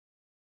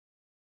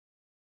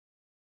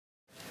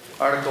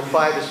Article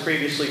 5 is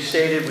previously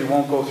stated. We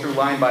won't go through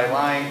line by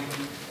line.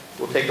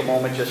 We'll take a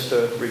moment just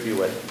to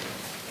review it.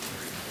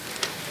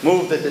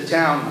 Move that the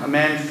town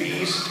amend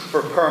fees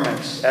for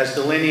permits as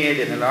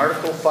delineated in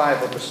Article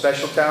 5 of the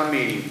special town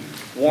meeting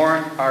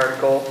warrant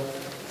article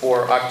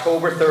for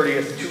October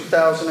 30th,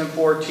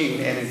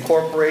 2014 and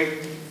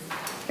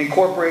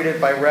incorporated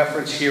by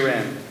reference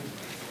herein.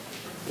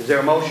 Is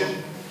there a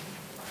motion?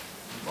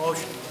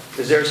 Motion.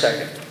 Is there a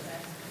second?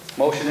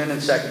 Motion in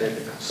and seconded.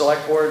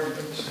 Select Board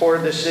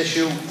supported this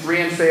issue.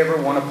 3 in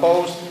favor, 1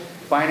 opposed.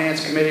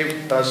 Finance Committee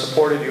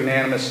supported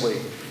unanimously.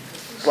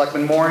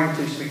 Selectman Mooring,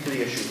 please speak to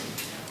the issue.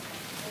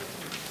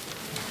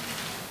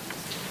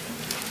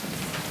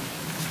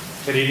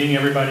 Good evening,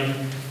 everybody.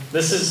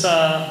 This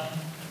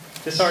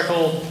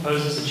article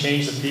proposes to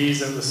change the fees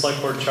that the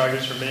Select Board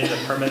charges for many of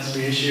the permits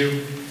we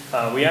issue.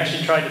 We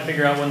actually tried to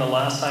figure out when the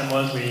last time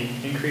was we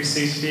increased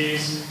these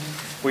fees.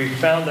 We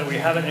found that we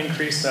haven't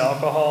increased the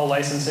alcohol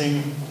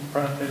licensing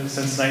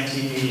since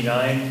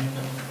 1989,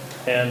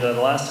 and the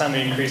last time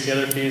we increased the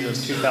other fees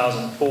was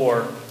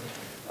 2004.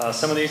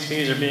 Some of these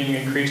fees are being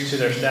increased to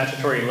their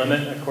statutory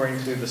limit according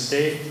to the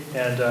state,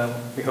 and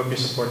we hope you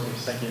support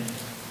these. Thank you.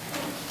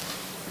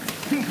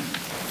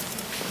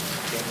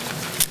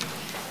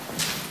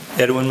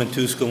 Edwin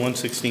Matuska,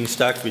 116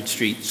 Stockbridge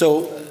Street.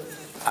 So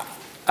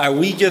are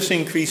we just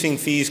increasing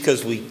fees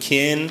because we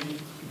can,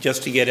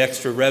 just to get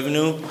extra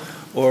revenue,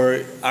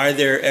 or are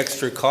there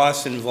extra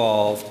costs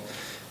involved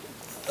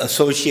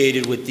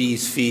associated with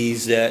these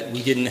fees that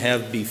we didn't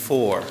have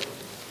before?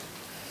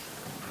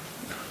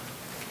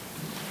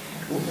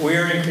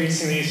 We're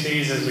increasing these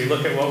fees as we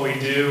look at what we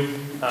do.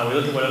 We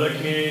look at what other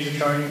communities are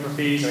charging for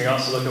fees, and we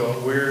also look at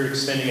what we're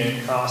expending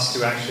in costs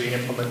to actually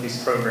implement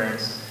these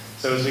programs.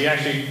 So as we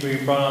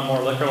brought on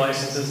more liquor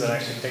licenses, that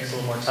actually takes a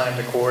little more time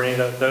to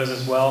coordinate those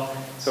as well.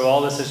 So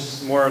all this is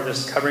just more of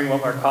this covering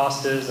what our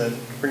cost is and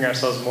bringing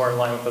ourselves more in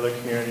line with other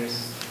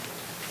communities.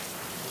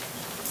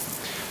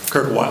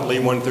 Kirk Watley,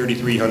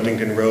 133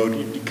 Huntington Road.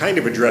 You kind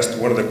of addressed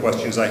one of the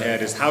questions I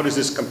had, is how does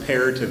this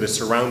compare to the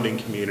surrounding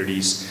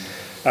communities?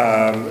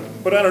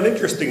 But on an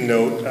interesting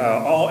note,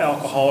 all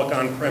alcoholic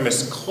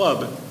on-premise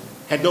club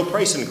had no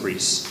price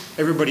increase.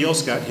 Everybody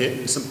else got hit,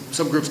 and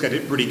some groups got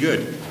hit pretty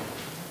good.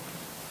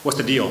 What's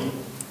the deal?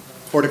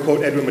 Or to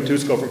quote Edwin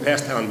Matusko from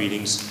past town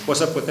meetings, what's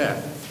up with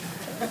that?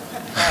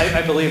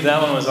 I believe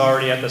that one was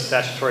already at the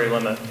statutory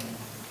limit.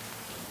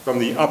 From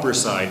the upper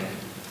side?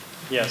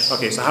 Yes.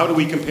 Okay, so how do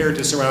we compare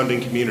to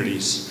surrounding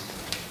communities?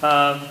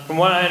 From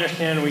what I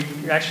understand, we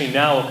actually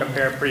now will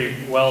compare pretty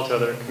well to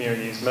other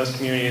communities. Most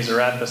communities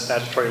are at the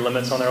statutory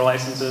limits on their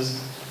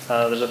licenses.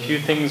 There's a few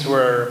things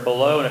we're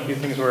below and a few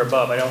things we're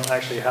above. I don't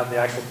actually have the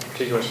actual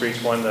particulars for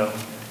each one, though.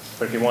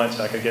 But if you wanted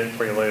to, I could get it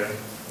for you later.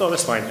 No,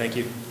 that's fine, thank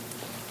you.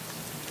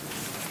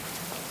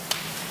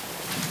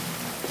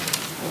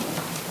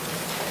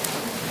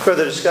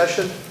 Further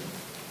discussion?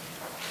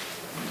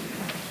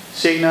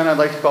 Seeing none, I'd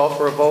like to call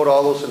for a vote.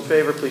 All those in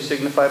favor, please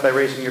signify by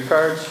raising your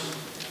cards.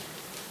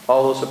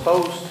 All those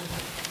opposed?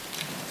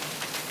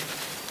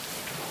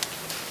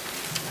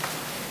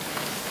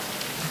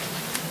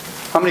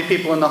 How many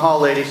people in the hall,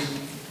 ladies?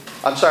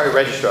 I'm sorry,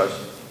 registrars.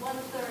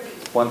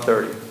 130.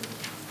 130.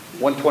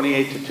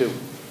 128 to 2.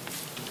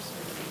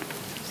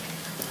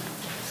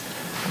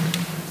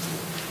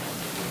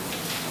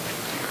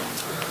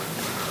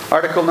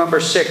 Article number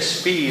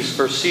 6, fees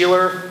for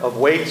sealer of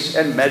weights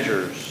and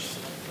measures.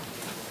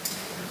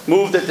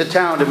 Move that the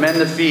town amend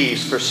the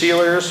fees for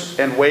sealers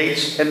and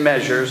weights and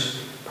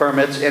measures,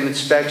 permits and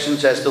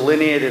inspections as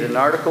delineated in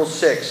Article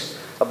 6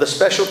 of the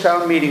special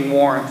town meeting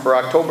warrant for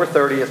October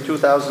 30th,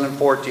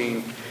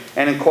 2014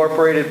 and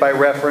incorporated by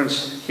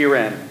reference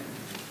herein.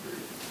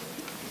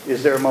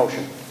 Is there a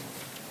motion?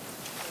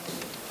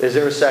 Is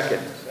there a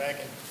second?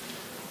 Second.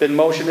 Been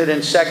motioned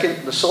and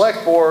second. The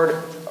Select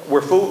Board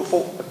were 2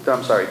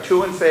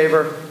 in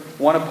favor,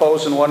 1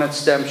 opposed, and 1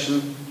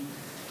 abstention.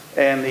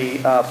 And the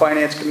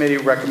Finance Committee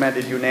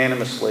recommended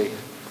unanimously.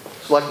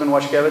 Selectman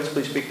Washkevitz,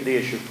 please speak to the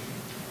issue.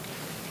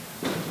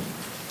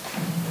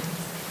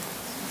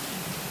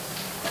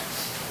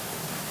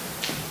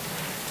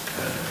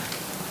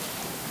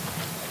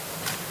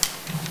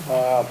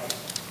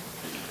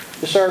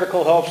 This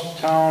article helps the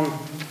town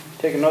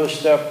take another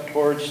step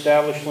towards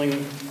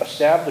establishing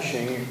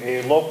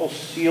a local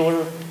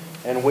sealer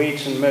and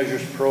weights and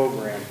measures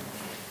program.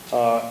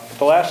 At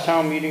the last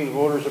town meeting, the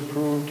voters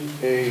approved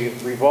a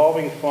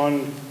revolving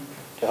fund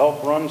to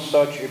help run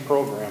such a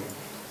program.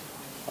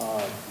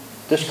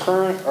 This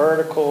current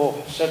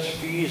article sets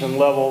fees and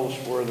levels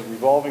where the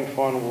revolving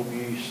fund will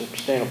be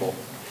sustainable.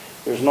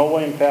 There's no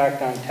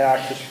impact on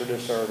taxes for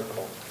this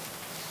article.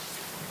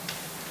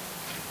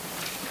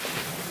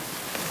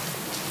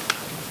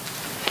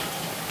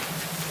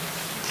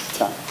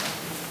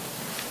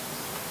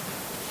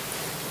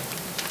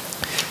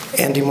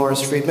 Andy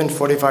Morris Friedman,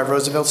 45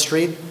 Roosevelt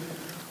Street.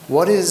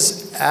 What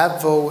is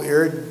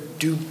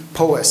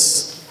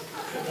avoirdupois?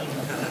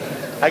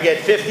 I get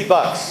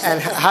 $50. And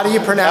how do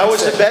you pronounce it? I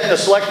was to bet in the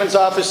Selectman's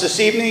office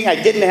this evening.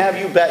 I didn't have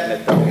you betting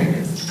it, though.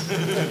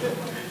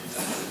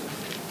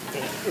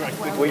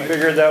 We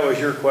figured that was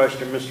your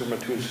question, Mr.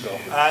 Matusko.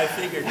 I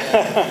figured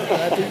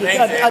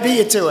that. I beat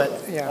you to it,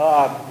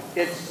 yeah.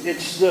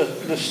 It's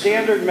the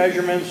standard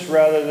measurements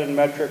rather than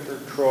metric or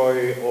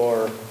troy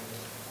or,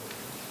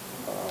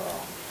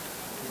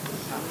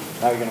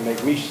 now you're gonna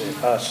make me say,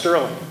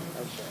 sterling.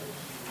 I'm sorry.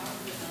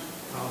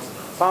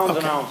 Pounds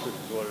and ounces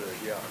is what it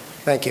is, yeah.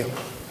 Thank you.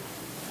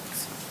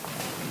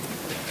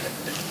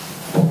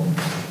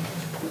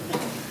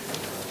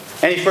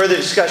 Any further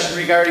discussion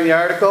regarding the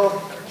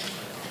article?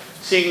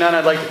 Seeing none,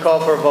 I'd like to call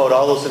for a vote.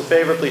 All those in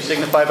favor, please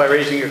signify by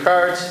raising your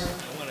cards.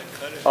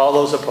 All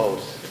those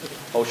opposed.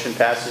 Motion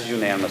passes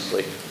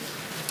unanimously.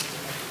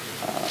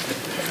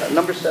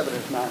 Number 7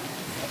 is not,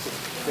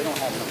 they don't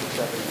have number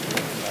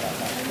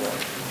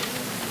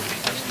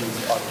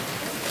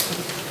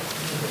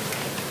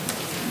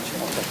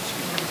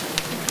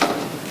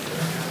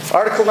 7.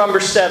 Article number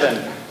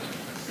 7.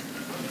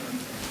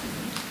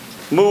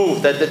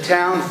 Move that the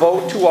town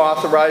vote to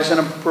authorize and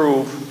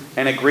approve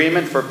an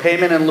agreement for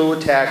payment in lieu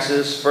of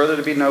taxes, further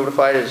to be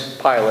notified as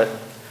pilot,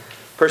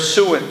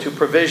 pursuant to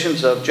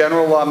provisions of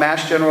General Law,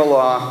 Mass General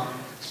Law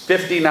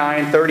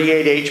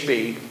 5938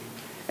 HB,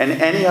 and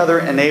any other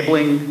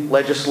enabling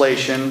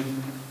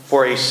legislation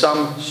for a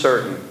sum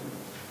certain.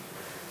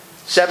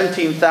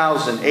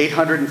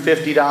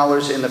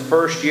 $17,850 in the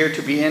first year,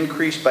 to be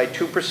increased by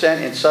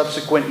 2% in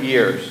subsequent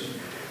years,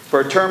 for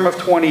a term of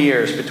 20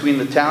 years between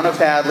the town of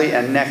Hadley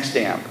and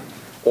NextAmp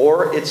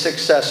or its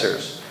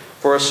successors,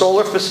 for a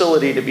solar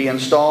facility to be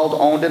installed,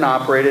 owned, and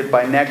operated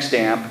by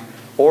NextAmp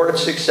or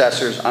its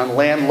successors on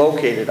land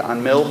located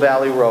on Mill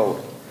Valley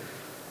Road,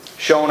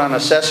 shown on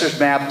Assessor's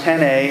Map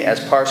 10A as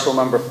parcel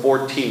number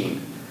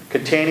 14,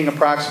 containing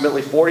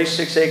approximately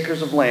 46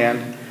 acres of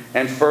land,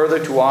 and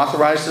further to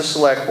authorize the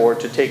Select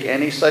Board to take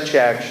any such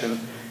action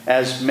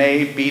as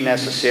may be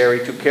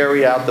necessary to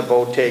carry out the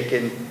vote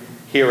taken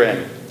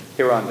hereunder.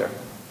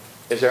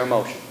 Is there a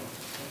motion?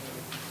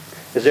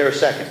 Is there a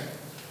second?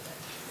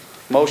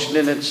 Motioned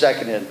and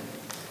seconded.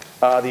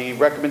 The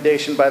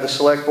recommendation by the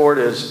Select Board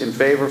is in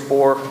favor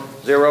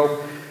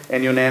 4-0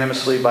 and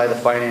unanimously by the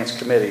Finance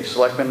Committee.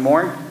 Selectman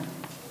Moore?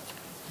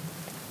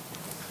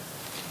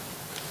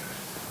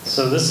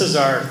 So this is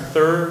our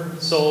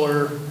third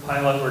solar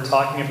pilot we're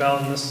talking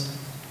about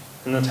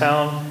in the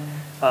town.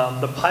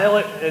 The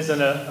pilot is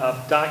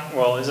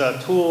is a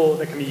tool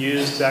that can be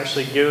used to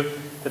actually give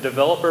the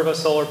developer of a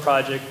solar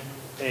project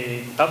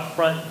a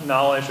upfront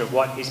knowledge of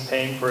what he's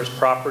paying for his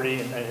property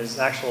and his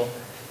actual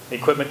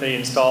equipment that he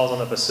installs on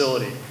the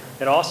facility.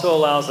 It also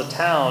allows the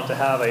town to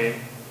have a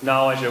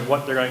knowledge of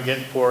what they're going to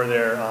get for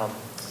their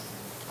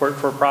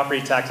for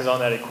property taxes on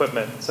that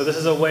equipment. So this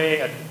is a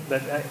way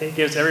that it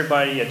gives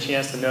everybody a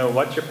chance to know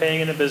what you're paying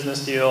in a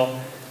business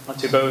deal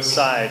to both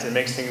sides. It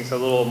makes things a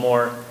little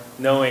more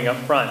knowing up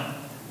front.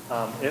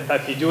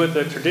 If you do it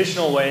the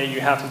traditional way, you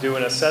have to do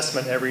an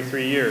assessment every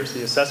 3 years.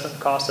 The assessment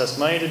costs us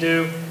money to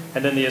do,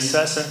 and then the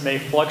assessment may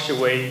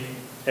fluctuate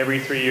every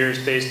 3 years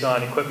based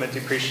on equipment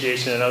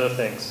depreciation and other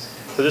things.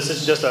 So this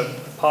is just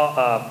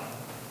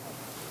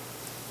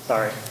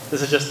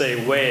this is just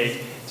a way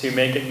to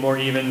make it more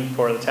even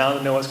for the town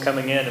to know what's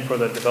coming in and for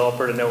the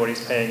developer to know what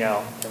he's paying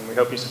out. And we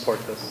hope you support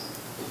this.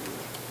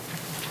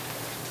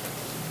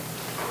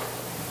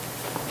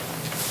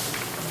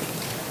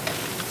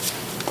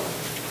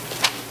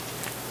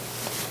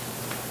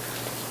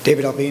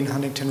 David Albine,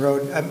 Huntington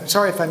Road. I'm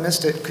sorry if I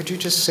missed it. Could you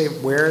just say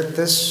where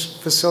this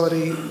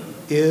facility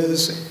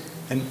is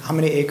and how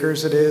many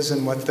acres it is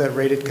and what the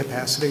rated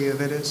capacity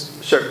of it is?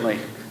 Certainly.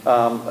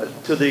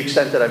 To the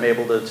extent that I'm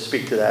able to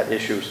speak to that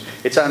issues.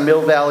 It's on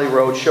Mill Valley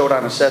Road, showed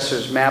on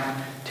Assessor's Map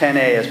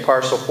 10A as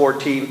parcel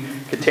 14,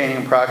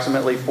 containing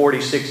approximately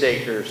 46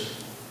 acres.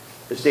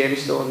 Is Danny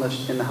still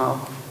in the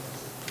house?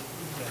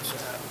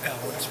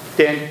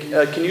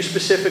 Dan, can you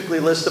specifically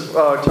list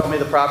tell me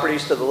the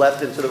properties to the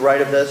left and to the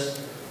right of this?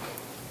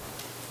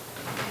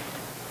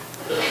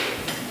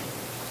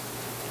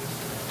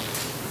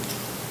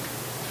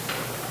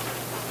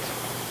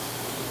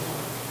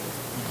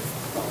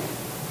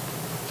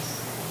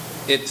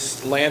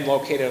 It's land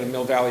located on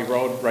Mill Valley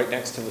Road, right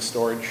next to the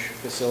storage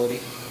facility,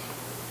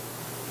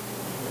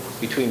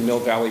 between Mill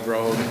Valley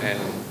Road and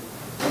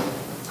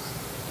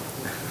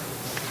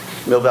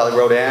Mill Valley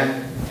Road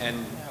and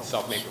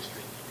South Maple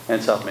Street.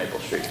 And South Maple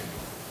Street.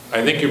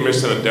 I think you're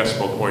missing a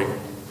decimal point. I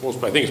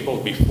think it's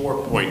supposed to be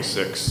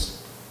 4.6.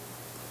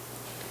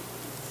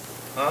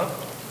 Huh?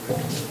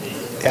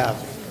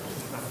 Yeah.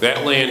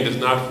 That land is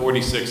not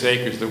 46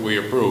 acres that we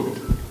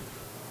approved.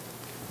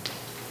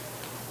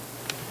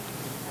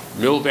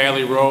 Mill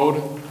Valley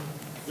Road.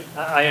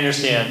 I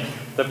understand.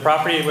 The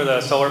property where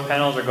the solar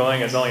panels are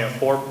going is only a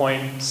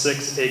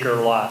 4.6 acre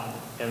lot,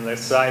 and the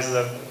size of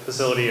the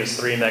facility is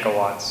 3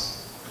 megawatts.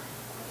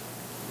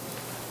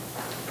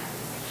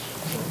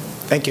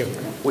 Thank you.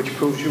 Which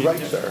proves you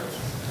right, sir.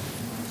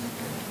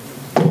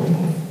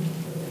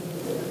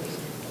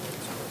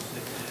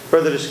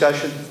 Further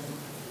discussion?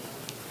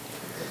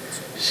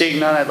 Seeing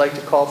none, I'd like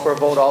to call for a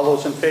vote. All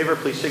those in favor,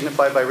 please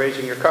signify by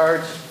raising your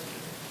cards.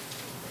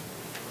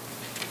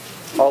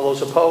 All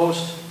those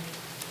opposed?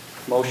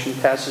 Motion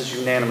passes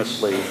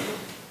unanimously.